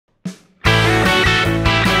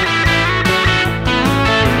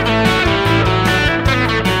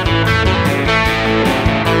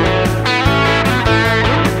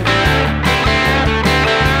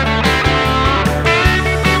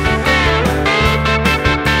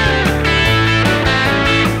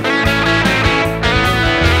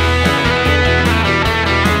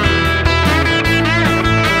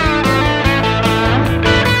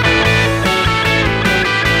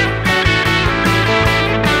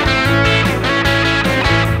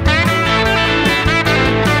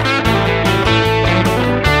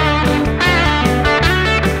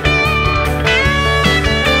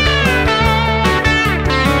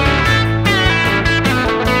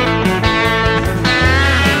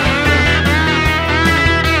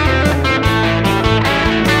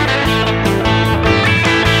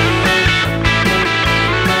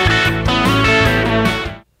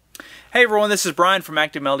this is Brian from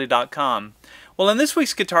ActiveMelody.com. Well, in this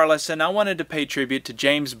week's guitar lesson, I wanted to pay tribute to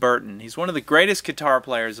James Burton. He's one of the greatest guitar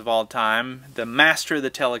players of all time, the master of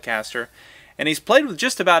the Telecaster, and he's played with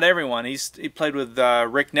just about everyone. He played with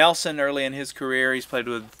Rick Nelson early in his career. He's played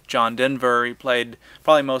with John Denver. He played,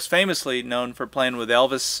 probably most famously known for playing with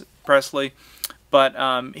Elvis Presley. But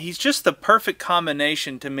he's just the perfect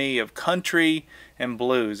combination to me of country and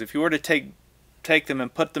blues. If you were to take them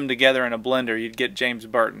and put them together in a blender, you'd get James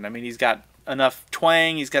Burton. I mean, he's got enough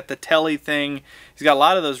twang, he's got the telly thing, he's got a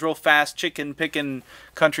lot of those real fast chicken picking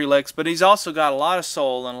country licks, but he's also got a lot of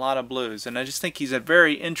soul and a lot of blues, and I just think he's a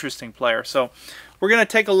very interesting player. So we're going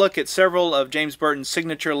to take a look at several of James Burton's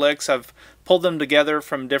signature licks. I've pulled them together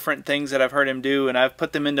from different things that I've heard him do, and I've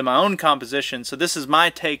put them into my own composition. So this is my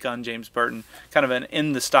take on James Burton, kind of an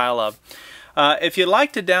in the style of. If you'd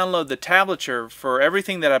like to download the tablature for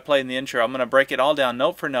everything that I played in the intro, I'm going to break it all down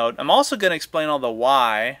note for note. I'm also going to explain all the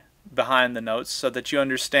why behind the notes so that you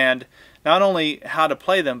understand not only how to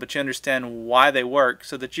play them, but you understand why they work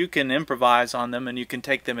so that you can improvise on them and you can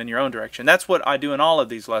take them in your own direction. That's what I do in all of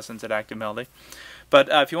these lessons at Active Melody. But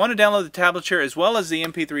if you want to download the tablature as well as the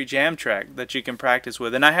MP3 jam track that you can practice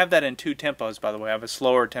with, and I have that in 2 tempos, by the way. I have a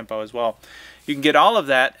slower tempo as well. You can get all of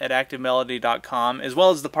that at ActiveMelody.com as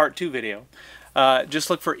well as the Part 2 video. Just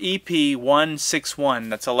look for EP161.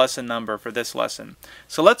 That's a lesson number for this lesson.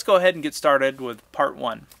 So let's go ahead and get started with Part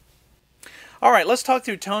 1. Alright, let's talk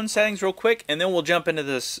through tone settings real quick, and then we'll jump into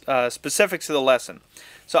the specifics of the lesson.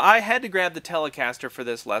 So I had to grab the Telecaster for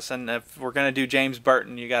this lesson. If we're going to do James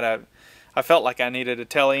Burton, I felt like I needed a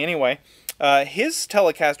telly anyway. His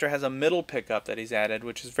Telecaster has a middle pickup that he's added,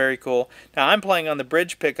 which is very cool. Now I'm playing on the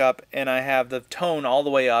bridge pickup, and I have the tone all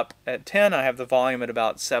the way up at 10. I have the volume at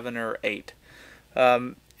about 7 or 8.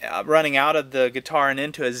 Running out of the guitar and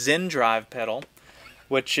into a Zen drive pedal,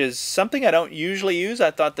 which is something I don't usually use.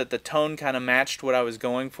 I thought that the tone kind of matched what I was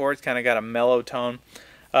going for. It's kind of got a mellow tone.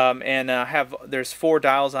 There's 4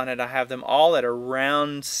 dials on it. I have them all at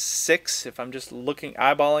around 6 if I'm just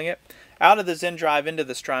eyeballing it. Out of the Zen drive into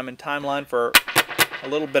the Strymon timeline for a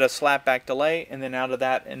little bit of slapback delay, and then out of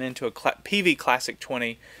that and into a PV Classic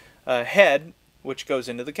 20 head, which goes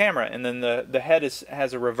into the camera. And then the head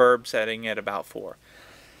has a reverb setting at about 4.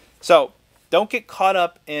 So don't get caught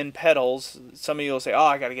up in pedals. Some of you will say, oh,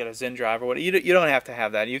 I got to get a Zen drive or what. You don't have to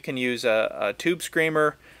have that. You can use a tube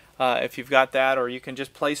screamer if you've got that, or you can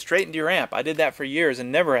just play straight into your amp. I did that for years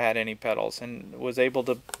and never had any pedals and was able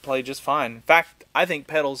to play just fine. In fact, I think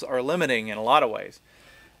pedals are limiting in a lot of ways.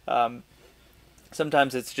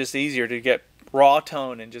 Sometimes it's just easier to get raw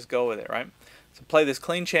tone and just go with it, right? So play this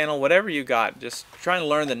clean channel, whatever you got. Just try and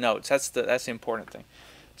learn the notes. That's the important thing.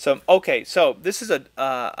 So okay, so this is a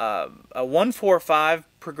 1-4-5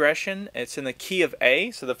 progression. It's in the key of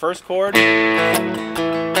A. So the first chord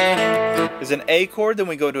is an A chord, then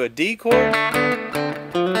we go to a D chord,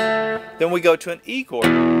 then we go to an E chord,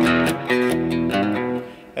 and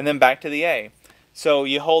then back to the A. So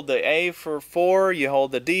you hold the A for 4, you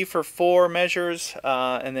hold the D for 4 measures,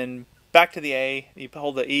 and then back to the A, you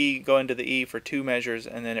hold the E, go into the E for 2 measures,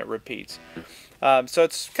 and then it repeats. So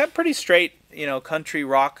it's kind of pretty straight, country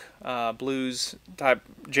rock, blues type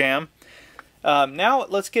jam. Now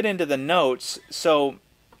let's get into the notes. So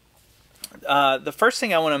the first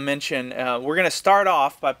thing I want to mention, we're going to start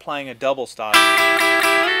off by playing a double stop.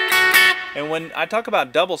 And when I talk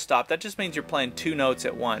about double stop, that just means you're playing 2 notes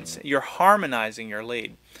at once. You're harmonizing your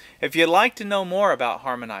lead. If you'd like to know more about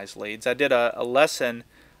harmonized leads, I did a lesson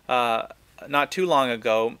not too long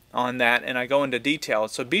ago on that, and I go into detail,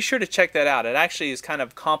 so be sure to check that out. It actually is kind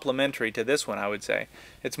of complementary to this one, I would say.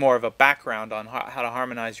 It's more of a background on how to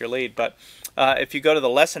harmonize your lead. But if you go to the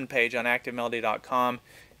lesson page on ActiveMelody.com,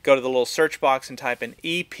 go to the little search box and type in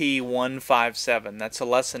EP157. That's a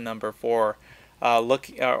lesson number for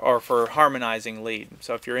for harmonizing lead.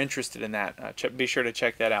 So if you're interested in that, be sure to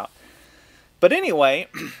check that out. But anyway,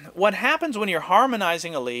 what happens when you're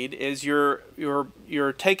harmonizing a lead is you're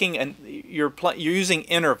using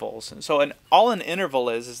intervals. And so all an interval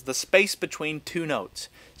is the space between 2 notes.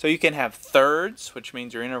 So you can have thirds, which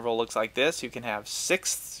means your interval looks like this. You can have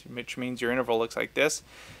sixths, which means your interval looks like this.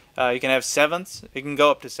 You can have sevenths. It can go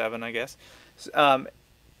up to 7, I guess.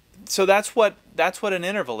 So that's what an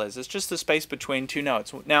interval is. It's just the space between 2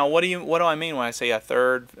 notes. Now, what do I mean when I say a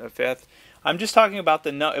third, a fifth? I'm just talking about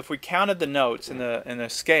the note. If we counted the notes in the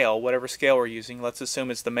scale, whatever scale we're using, let's assume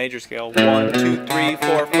it's the major scale. 1, 2, 3,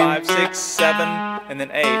 4, 5, 6, 7, and then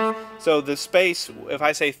 8. So the space, if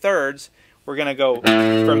I say thirds, we're going to go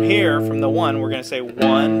from here, from the 1, we're going to say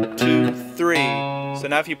 1, 2, 3. So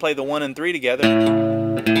now if you play the 1 and 3 together,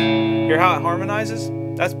 hear how it harmonizes?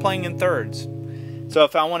 That's playing in thirds. So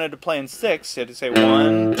if I wanted to play in 6, it'd say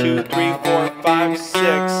 1, 2, 3, 4, 5, 6.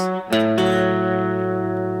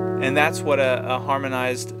 And that's what a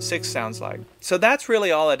harmonized 6 sounds like. So that's really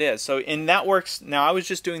all it is. So that works. Now I was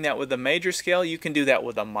just doing that with the major scale. You can do that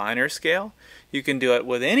with a minor scale. You can do it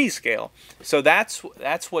with any scale. So that's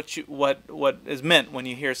what is meant when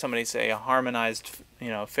you hear somebody say a harmonized,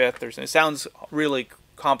 fifth. It sounds really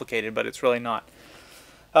complicated, but it's really not.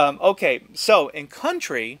 Okay, so in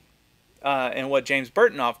country, and what James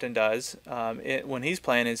Burton often does when he's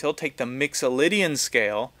playing is he'll take the Mixolydian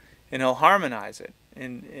scale and he'll harmonize it,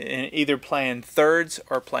 and either playing thirds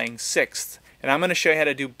or playing sixths. And I'm going to show you how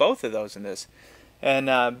to do both of those in this. And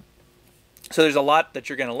so there's a lot that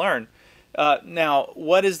you're going to learn. Now,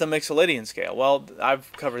 what is the Mixolydian scale? Well,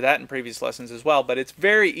 I've covered that in previous lessons as well, but it's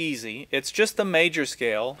very easy. It's just the major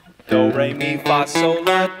scale. Do, re, mi, fa, sol,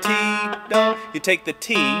 la, ti, do. You take the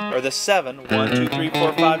T, or the 7, 1, 2, 3,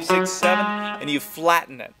 4, 5, 6, 7, and you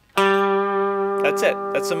flatten it. That's it.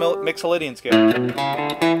 That's the Mixolydian scale.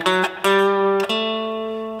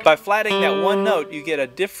 By flattening that one note, you get a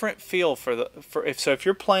different feel if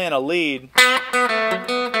you're playing a lead,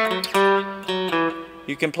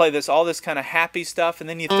 you can play all this kind of happy stuff, and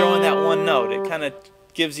then you throw in that one note. It kind of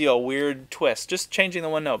gives you a weird twist, just changing the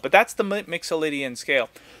one note. But that's the Mixolydian scale.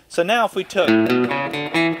 So now if we took the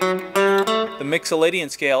Mixolydian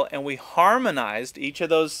scale and we harmonized each of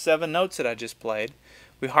those 7 notes that I just played,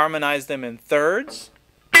 we harmonized them in thirds.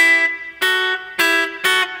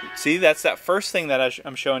 See, that's that first thing that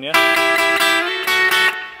I'm showing you.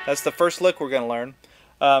 That's the first lick we're going to learn.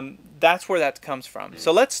 That's where that comes from.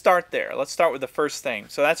 So let's start there. Let's start with the first thing.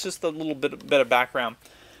 So that's just a little bit of background.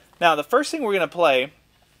 Now, the first thing we're going to play,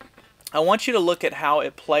 I want you to look at how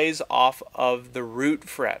it plays off of the root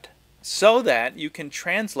fret, so that you can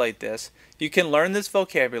translate this. You can learn this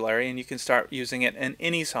vocabulary, and you can start using it in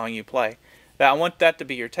any song you play. Now, I want that to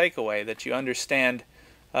be your takeaway, that you understand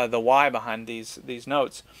the why behind these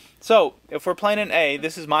notes. So, if we're playing an A,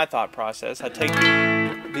 this is my thought process. I take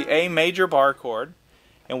the A major bar chord,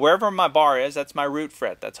 and wherever my bar is, that's my root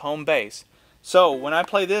fret. That's home base. So, when I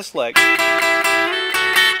play this lick,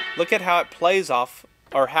 look at how it plays off,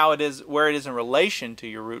 or how it is, where it is in relation to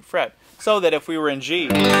your root fret. So that if we were in G,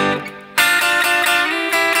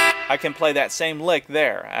 I can play that same lick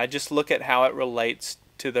there. I just look at how it relates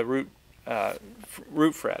to the root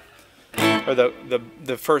fret, or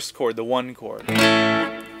the first chord, the 1 chord.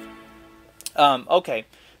 Okay,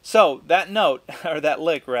 so that note, or that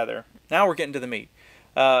lick rather, now we're getting to the meat,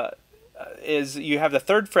 is you have the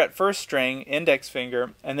 3rd fret 1st string, index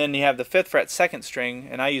finger, and then you have the 5th fret 2nd string,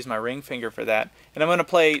 and I use my ring finger for that. And I'm going to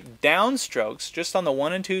play down strokes just on the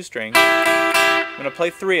 1 and 2 string. I'm going to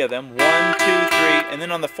play 3 of them, 1, 2, 3, and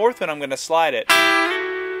then on the 4th one I'm going to slide it.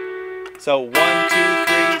 So 1, 2,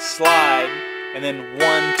 3, slide, and then 1,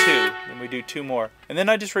 2. Then we do 2 more. And then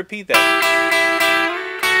I just repeat that.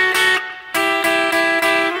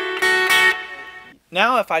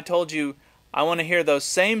 Now if I told you I want to hear those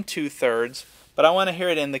same 2 thirds, but I want to hear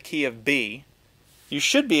it in the key of B, you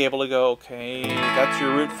should be able to go, okay, that's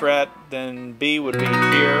your root fret, then B would be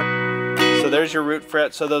here. So there's your root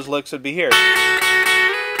fret, so those licks would be here.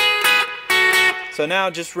 So now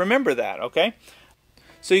just remember that, okay?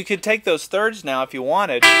 So you could take those thirds now if you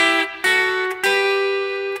wanted,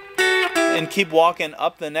 and keep walking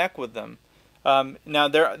up the neck with them. Now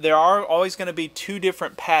there are always going to be 2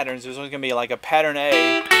 different patterns. There's always going to be like a pattern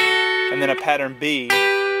A and then a pattern B,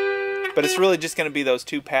 but it's really just going to be those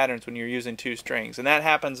 2 patterns when you're using 2 strings, and that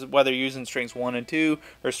happens whether you're using strings 1 and 2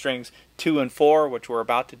 or strings 2 and 4, which we're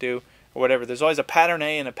about to do, or whatever. There's always a pattern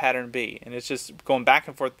A and a pattern B, and it's just going back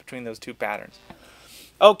and forth between those 2 patterns.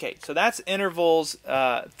 Okay, so that's intervals,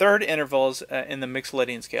 3rd intervals in the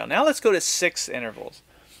Mixolydian scale. Now let's go to 6th intervals.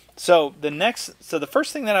 So the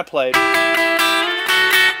first thing that I played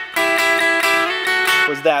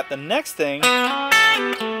was that. The next thing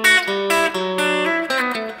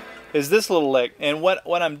is this little lick, and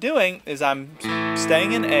what I'm doing is I'm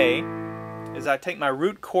staying in A. Is I take my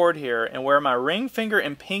root chord here, and where my ring finger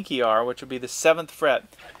and pinky are, which would be the 7th fret.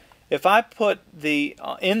 If I put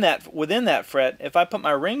within that fret, if I put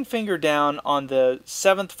my ring finger down on the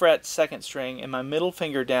 7th fret 2nd string and my middle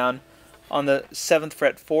finger down on the 7th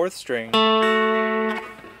fret 4th string,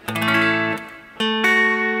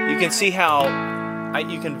 you can see how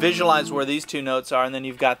you can visualize where these 2 notes are, and then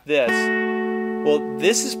you've got this. Well,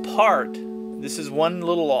 this is one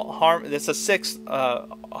little that's a 6th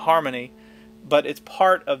harmony, but it's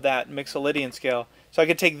part of that Mixolydian scale. So I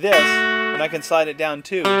could take this and I can slide it down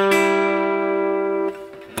too.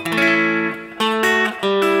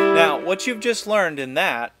 Now, what you've just learned in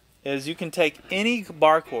that is you can take any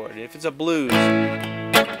bar chord, if it's a blues,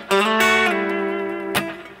 and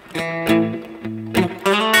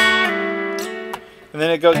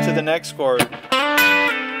then it goes to the next chord.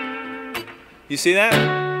 You see that?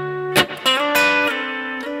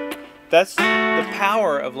 That's the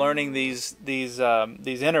power of learning these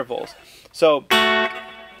intervals. So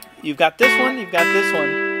you've got this one, you've got this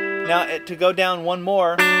one. Now to go down one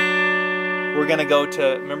more, we're going to go to,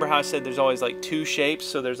 remember how I said there's always like two shapes?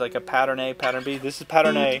 So there's like a pattern A, pattern B. This is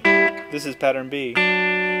pattern A, this is pattern B.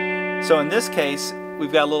 So in this case,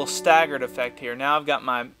 we've got a little staggered effect here. Now I've got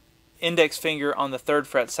my index finger on the 3rd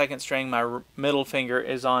fret, 2nd string. My middle finger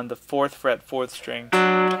is on the 4th fret, 4th string.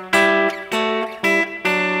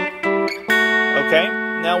 Okay,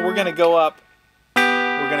 now we're going to go up,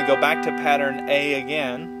 we're going to go back to pattern A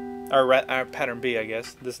again, or pattern B, I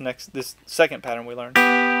guess, this second pattern we learned.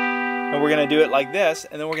 And we're going to do it like this,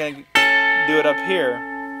 and then we're going to do it up here.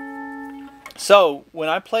 So when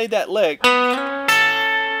I played that lick,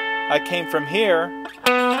 I came from here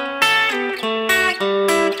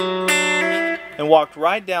and walked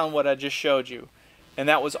right down what I just showed you. And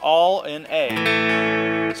that was all in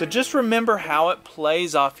A. So just remember how it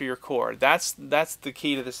plays off of your chord. That's the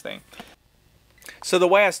key to this thing. So the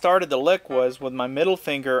way I started the lick was with my middle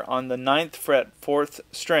finger on the 9th fret, 4th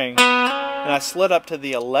string, and I slid up to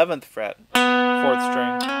the 11th fret, 4th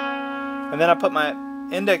string. And then I put my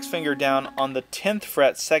index finger down on the 10th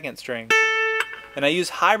fret, 2nd string. And I use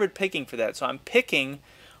hybrid picking for that. So I'm picking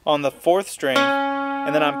on the 4th string,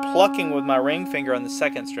 and then I'm plucking with my ring finger on the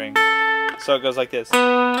 2nd string. So it goes like this.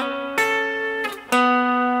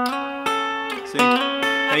 See?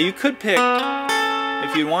 Now you could pick,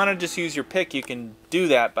 if you want to just use your pick, you can do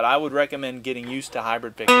that, but I would recommend getting used to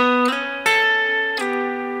hybrid picking.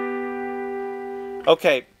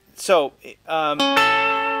 Okay, so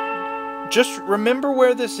just remember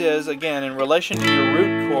where this is, again, in relation to your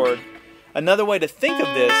root chord. Another way to think of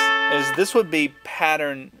this is this would be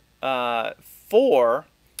pattern 4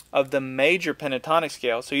 of the major pentatonic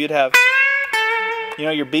scale. So you'd have, you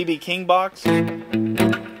know, your B.B. King box.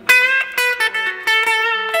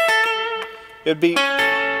 It'd be,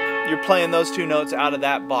 you're playing those two notes out of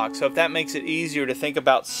that box. So if that makes it easier to think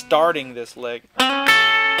about starting this lick,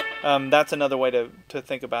 that's another way to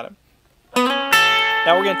think about it.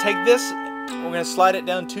 Now we're going to take this, we're going to slide it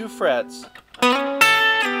down 2 frets,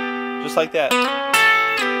 just like that.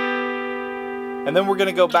 And then we're going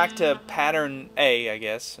to go back to pattern A, I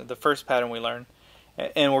guess, the first pattern we learned.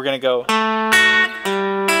 And we're going to go.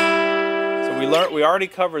 So we already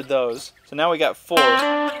covered those. So now we got 4.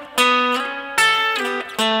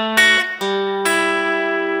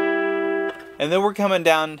 And then we're coming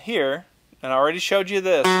down here, and I already showed you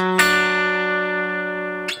this.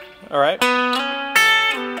 Alright?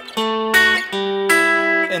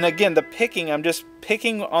 And again, the picking, I'm just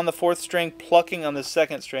picking on the 4th string, plucking on the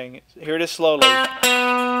 2nd string. Here it is slowly.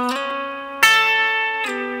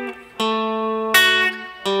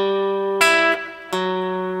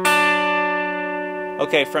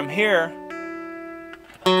 Okay, from here,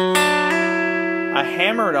 I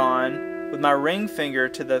hammered on with my ring finger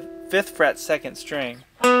to the 5th fret, 2nd string.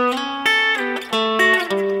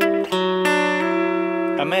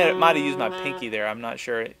 I might have used my pinky there, I'm not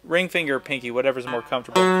sure. Ring finger or pinky, whatever's more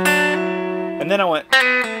comfortable. And then I went.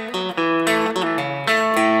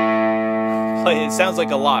 It sounds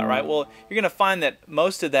like a lot, right? Well, you're going to find that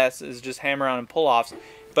most of that is just hammer on and pull-offs.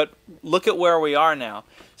 But look at where we are now.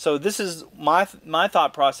 So this is my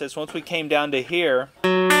thought process. Once we came down to here,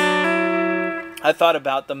 I thought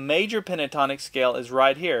about the major pentatonic scale is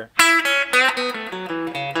right here.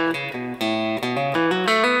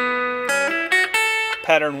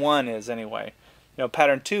 Pattern 1 is anyway. You know,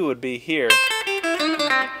 pattern 2 would be here.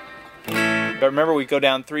 But remember, we go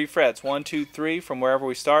down 3 frets. 1, 2, 3 from wherever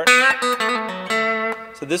we start.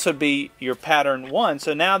 So this would be your pattern 1.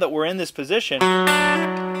 So now that we're in this position,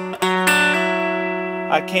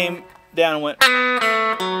 I came down and went,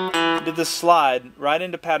 did the slide right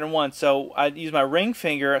into pattern 1. So I used my ring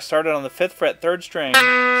finger. I started on the 5th fret, 3rd string,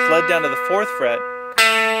 slid down to the 4th fret,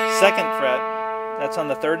 2nd fret. That's on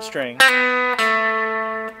the 3rd string.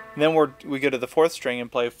 And then we go to the 4th string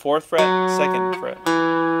and play 4th fret, 2nd fret.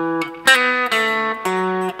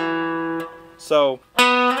 So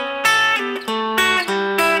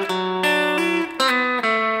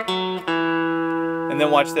and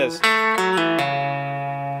then watch this.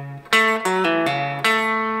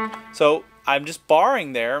 So I'm just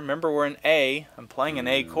barring there. Remember, we're in A. I'm playing an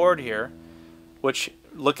A chord here, which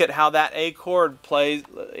look at how that A chord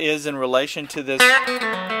is in relation to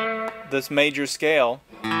this major scale.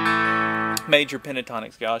 Major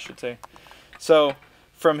pentatonic scale, I should say. So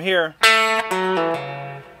from here,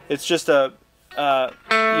 it's just a you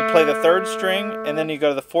play the 3rd string, and then you go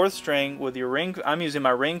to the 4th string with your ring. I'm using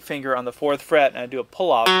my ring finger on the 4th fret, and I do a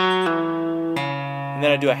pull off, and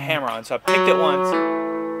then I do a hammer on. So I picked it once,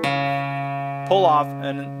 pull off,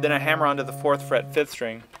 and then I hammer onto the 4th fret 5th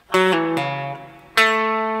string, and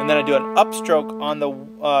then I do an upstroke on the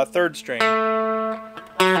 3rd string,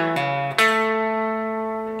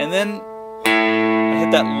 and then I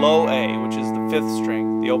hit that low A, which is the 5th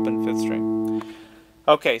string, the open 5th string.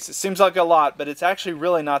 Okay, so it seems like a lot, but it's actually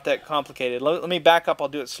really not that complicated. Let me back up, I'll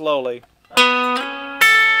do it slowly.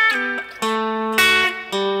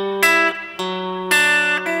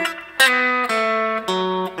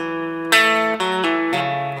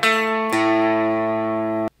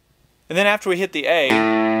 And then after we hit the A,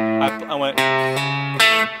 I went,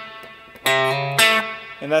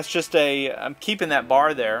 and that's just I'm keeping that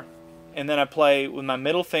bar there, and then I play with my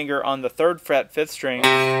middle finger on the 3rd fret 5th string,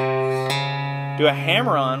 do a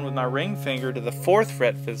hammer on with my ring finger to the 4th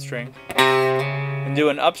fret 5th string, and do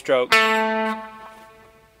an upstroke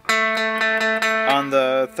on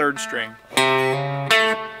the 3rd string.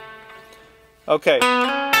 Okay.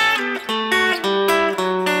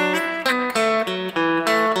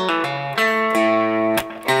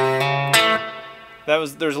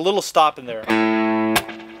 There's a little stop in there.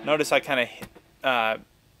 Notice I kind of,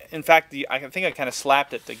 in fact, I think I kind of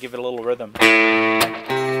slapped it to give it a little rhythm.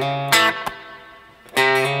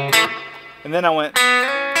 And then I went,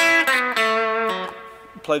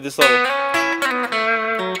 played this little.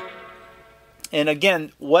 And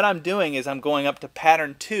again, what I'm doing is I'm going up to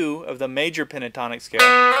pattern 2 of the major pentatonic scale,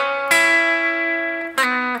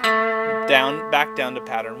 back down to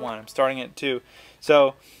pattern 1. I'm starting at 2.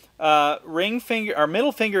 So ring finger, our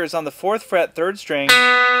middle finger is on the 4th fret 3rd string.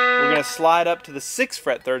 We're going to slide up to the 6th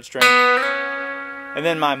fret 3rd string, and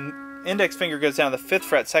then my index finger goes down to the 5th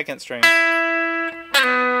fret 2nd string.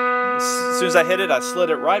 As soon as I hit it, I slid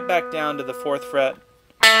it right back down to the 4th fret,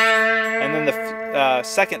 and then the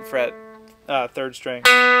 2nd fret 3rd string.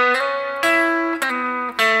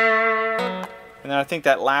 And then I think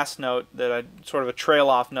that last note, that sort of a trail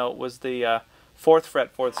off note, was the 4th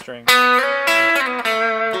fret 4th string.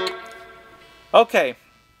 Okay,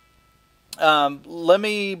 let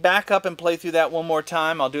me back up and play through that one more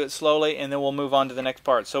time. I'll do it slowly, and then we'll move on to the next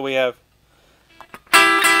part. So we have.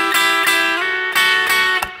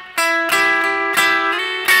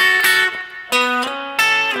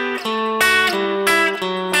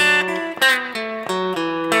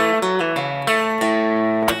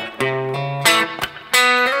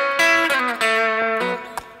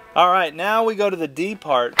 All right, now we go to the D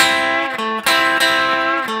part.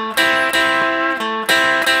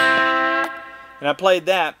 And I played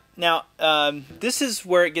that. Now, this is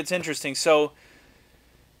where it gets interesting. So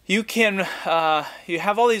you can, you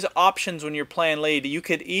have all these options when you're playing lead. You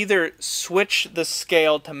could either switch the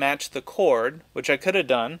scale to match the chord, which I could have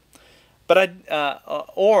done, but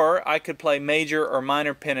or I could play major or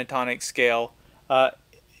minor pentatonic scale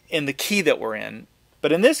in the key that we're in.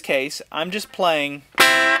 But in this case, I'm just playing,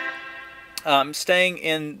 staying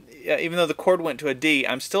in, even though the chord went to a D,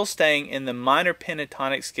 I'm still staying in the minor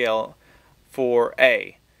pentatonic scale for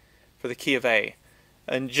A, for the key of A,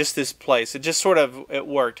 and just this place. It just sort of, it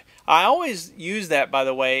worked. I always use that, by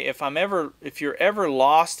the way, if you're ever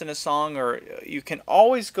lost in a song, or you can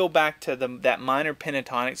always go back to that minor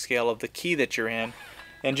pentatonic scale of the key that you're in,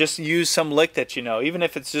 and just use some lick that you know, even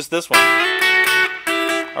if it's just this one,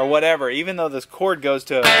 or whatever. Even though this chord goes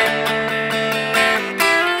to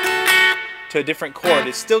a different chord,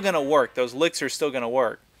 it's still going to work. Those licks are still going to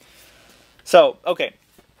work. So, okay.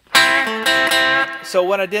 So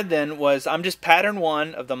what I did then was, I'm just pattern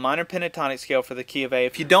 1 of the minor pentatonic scale for the key of A.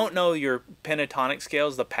 If you don't know your pentatonic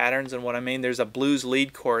scales, the patterns and what I mean, there's a blues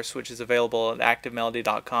lead course which is available at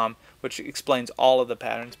activemelody.com, which explains all of the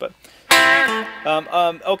patterns. But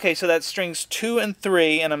okay, so that's strings 2 and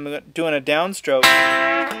 3, and I'm doing a downstroke.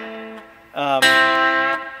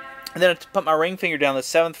 And then I put my ring finger down the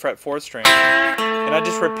 7th fret 4th string, and I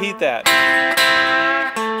just repeat that.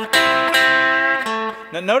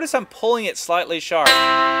 Now notice I'm pulling it slightly sharp.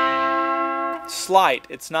 Slight,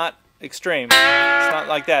 it's not extreme. It's not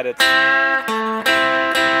like that.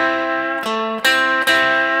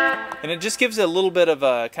 And it just gives it a little bit of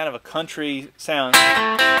a kind of a country sound.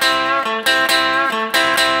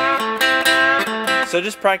 So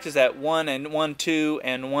just practice that 1 and 1 2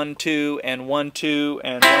 and 1 2 and 1 2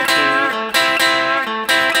 and 1 2.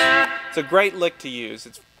 It's a great lick to use.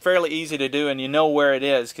 It's fairly easy to do, and you know where it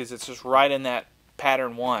is because it's just right in that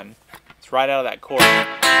pattern 1. It's right out of that chord.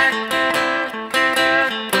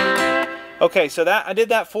 Okay, so that I did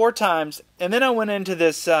that 4 times, and then I went into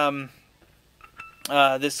this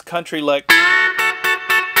this country lick.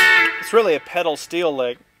 It's really a pedal steel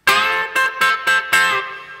lick,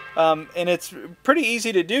 and it's pretty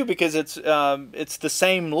easy to do because it's the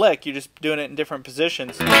same lick. You're just doing it in different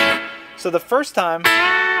positions. So the first time,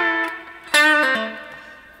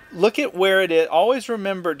 look at where it is. Always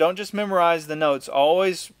remember, don't just memorize the notes.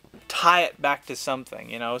 Always tie it back to something.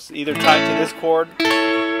 You know, so either tie it to this chord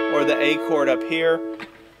or the A chord up here.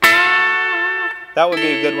 That would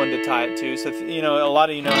be a good one to tie it to. So, you know, a lot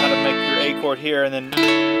of you know how to make your A chord here and then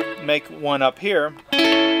make one up here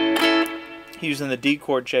using the D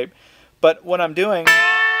chord shape. But what I'm doing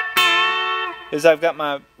is I've got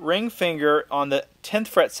my ring finger on the 10th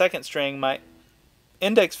fret 2nd string, my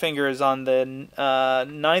index finger is on the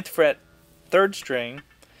 9th fret 3rd string,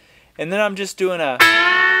 and then I'm just doing a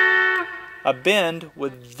bend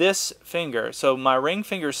with this finger. So my ring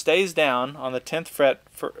finger stays down on the 10th fret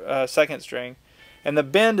 2nd string, and the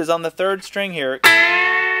bend is on the 3rd string here,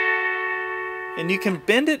 and you can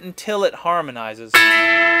bend it until it harmonizes.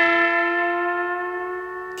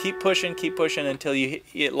 Keep pushing until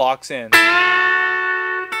it locks in.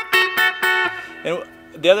 And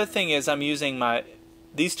the other thing is I'm using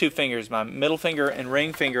these 2 fingers, my middle finger and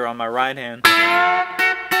ring finger on my right hand.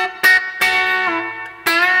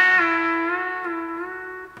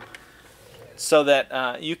 So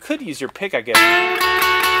that you could use your pick, I guess.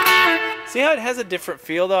 See how it has a different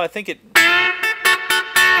feel, though? I think it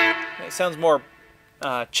sounds more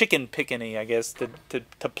chicken pickin-y, I guess, to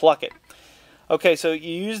pluck it. Okay, so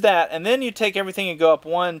you use that, and then you take everything and go up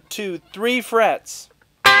 1, 2, 3 frets.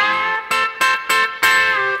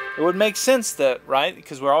 It would make sense that, right?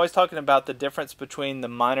 Because we're always talking about the difference between the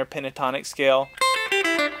minor pentatonic scale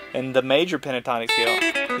and the major pentatonic scale.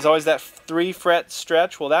 There's always that 3 fret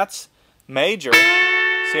stretch. Well, that's major.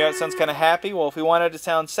 See how it sounds kind of happy? Well, if we wanted to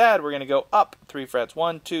sound sad, we're going to go up 3 frets.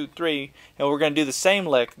 1, 2, 3. And we're going to do the same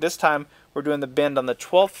lick. This time, we're doing the bend on the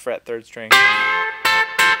 12th fret 3rd string.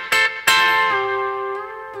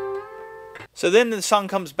 So then the song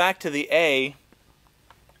comes back to the A,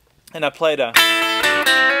 and I played it's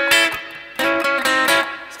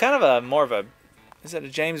kind of more of a, is it a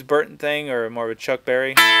James Burton thing or more of a Chuck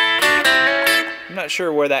Berry? I'm not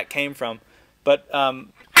sure where that came from, but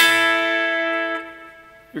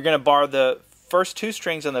you're going to bar the first 2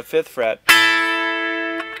 strings on the 5th fret.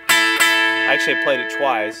 I actually played it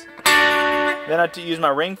twice. Then I use my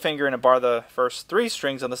ring finger and bar the first 3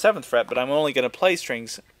 strings on the 7th fret, but I'm only going to play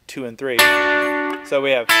strings 2 and 3. So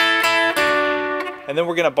we have, and then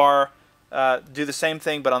we're going to do the same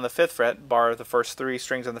thing, but on the 5th fret, bar the first 3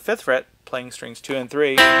 strings on the 5th fret, playing strings 2 and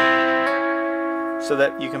 3, so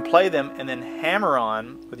that you can play them and then hammer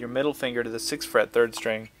on with your middle finger to the 6th fret 3rd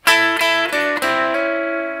string.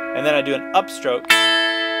 And then I do an upstroke,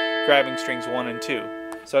 grabbing strings 1 and 2.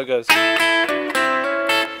 So it goes,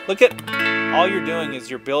 look at, all you're doing is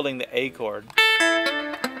you're building the A chord.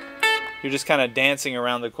 You're just kind of dancing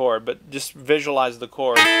around the chord, but just visualize the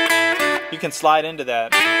chord. You can slide into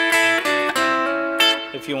that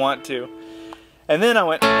if you want to. And then I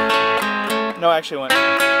went, no, actually I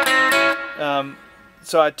went,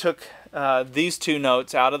 so I took these 2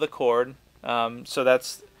 notes out of the chord. So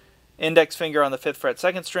that's index finger on the 5th fret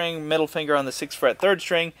 2nd string, middle finger on the 6th fret 3rd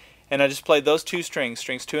string, and I just played those 2 strings,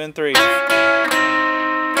 strings 2 and 3. And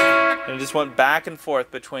I just went back and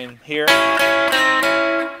forth between here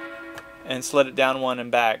and slid it down 1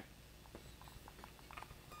 and back.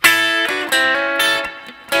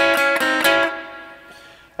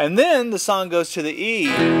 And then the song goes to the E,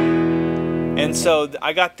 and so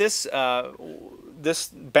I got this this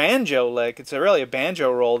banjo lick. It's really a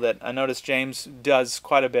banjo roll that I noticed James does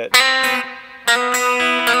quite a bit.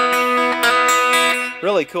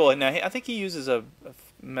 Really cool. Now I think he uses a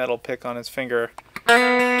metal pick on his finger.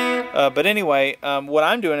 But anyway, what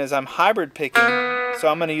I'm doing is I'm hybrid picking. So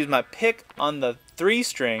I'm going to use my pick on the 3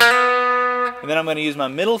 string, and then I'm going to use my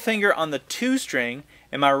middle finger on the 2 string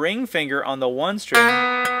and my ring finger on the 1 string. You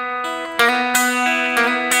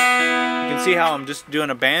can see how I'm just doing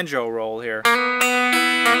a banjo roll here.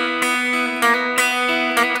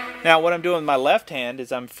 Now what I'm doing with my left hand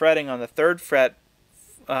is I'm fretting on the 3rd fret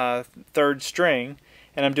 3rd string,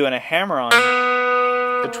 and I'm doing a hammer-on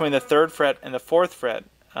between the 3rd fret and the 4th fret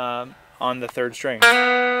on the 3rd string.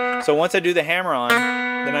 So once I do the hammer-on,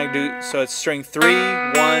 then I do, so it's string 3, 1,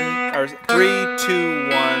 or 3, 2,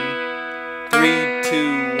 1, 3,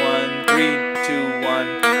 2, 1, 3, 2,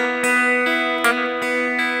 1.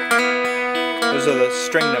 Those are the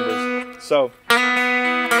string numbers. So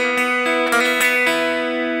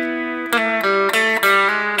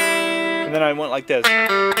and then I went like this.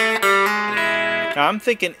 Now I'm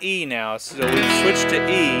thinking E now, so we switch to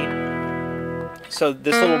E. So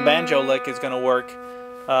this little banjo lick is going to work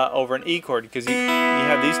over an E chord, because you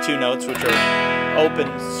have these two notes which are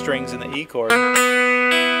open strings in the E chord.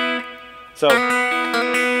 So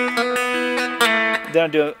then I'll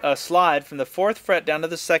do a slide from the 4th fret down to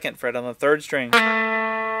the 2nd fret on the 3rd string with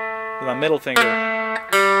my middle finger.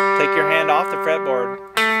 Take your hand off the fretboard,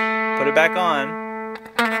 put it back on,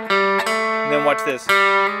 and then watch this.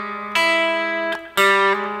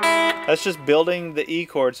 That's just building the E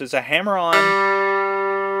chord. So it's a hammer on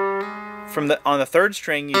from on the 3rd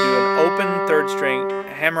string. You do an open 3rd string,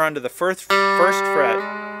 hammer onto the first fret,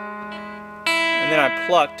 and then I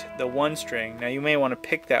plucked the 1 string. Now you may want to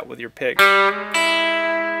pick that with your pick.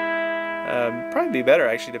 Probably be better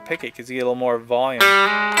actually to pick it, because you get a little more volume.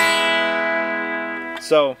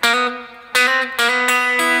 So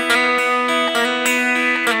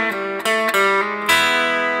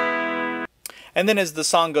and then as the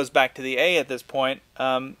song goes back to the A at this point,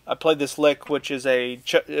 I played this lick, which is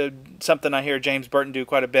something I hear James Burton do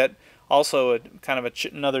quite a bit. Also kind of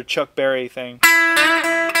another Chuck Berry thing.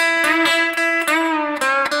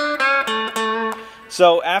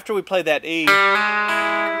 So after we played that E,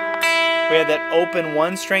 we had that open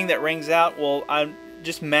 1 string that rings out. Well, I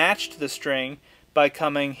just matched the string by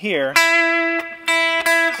coming here,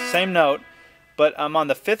 same note, but I'm on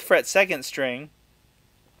the 5th fret 2nd string,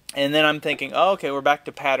 and then I'm thinking, oh, okay, we're back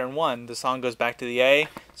to pattern 1. The song goes back to the A,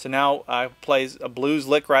 so now I play a blues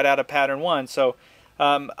lick right out of pattern 1. So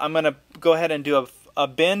I'm going to go ahead and do a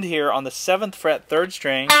bend here on the 7th fret 3rd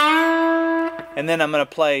string, and then I'm going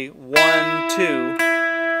to play 1, 2.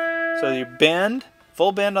 So you bend,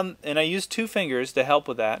 full bend on, and I use 2 fingers to help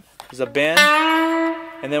with that. There's a bend,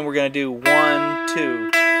 and then we're going to do 1,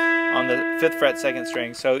 2 on the 5th fret 2nd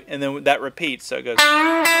string. So, and then that repeats. So it goes.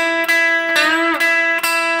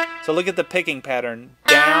 So look at the picking pattern: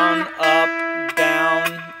 down, up,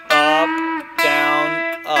 down, up,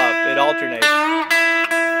 down, up. It alternates.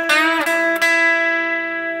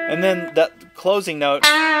 And then the closing note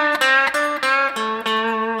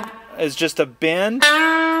is just a bend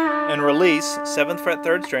and release, 7th fret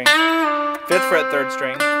 3rd string, 5th fret 3rd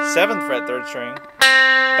string, 7th fret 3rd string,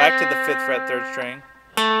 back to the 5th fret 3rd string,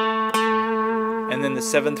 and then the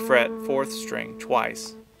 7th fret 4th string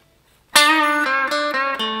twice.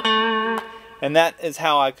 And that is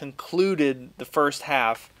how I concluded the first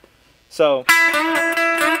half. So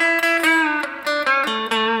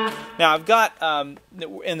now I've got,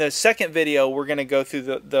 in the second video, we're going to go through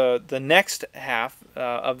the next half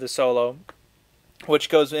of the solo, which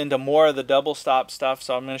goes into more of the double stop stuff.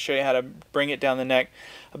 So I'm going to show you how to bring it down the neck.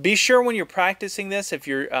 Be sure when you're practicing this, if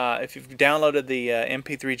you've downloaded the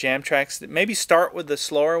MP3 jam tracks, maybe start with the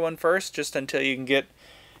slower one first, just until you can get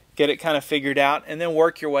it kind of figured out, and then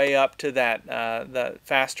work your way up to that the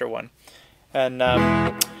faster one. And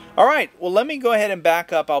all right, well, let me go ahead and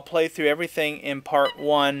back up. I'll play through everything in part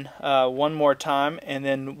 1 one more time, and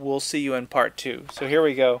then we'll see you in part 2. So here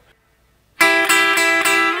we go.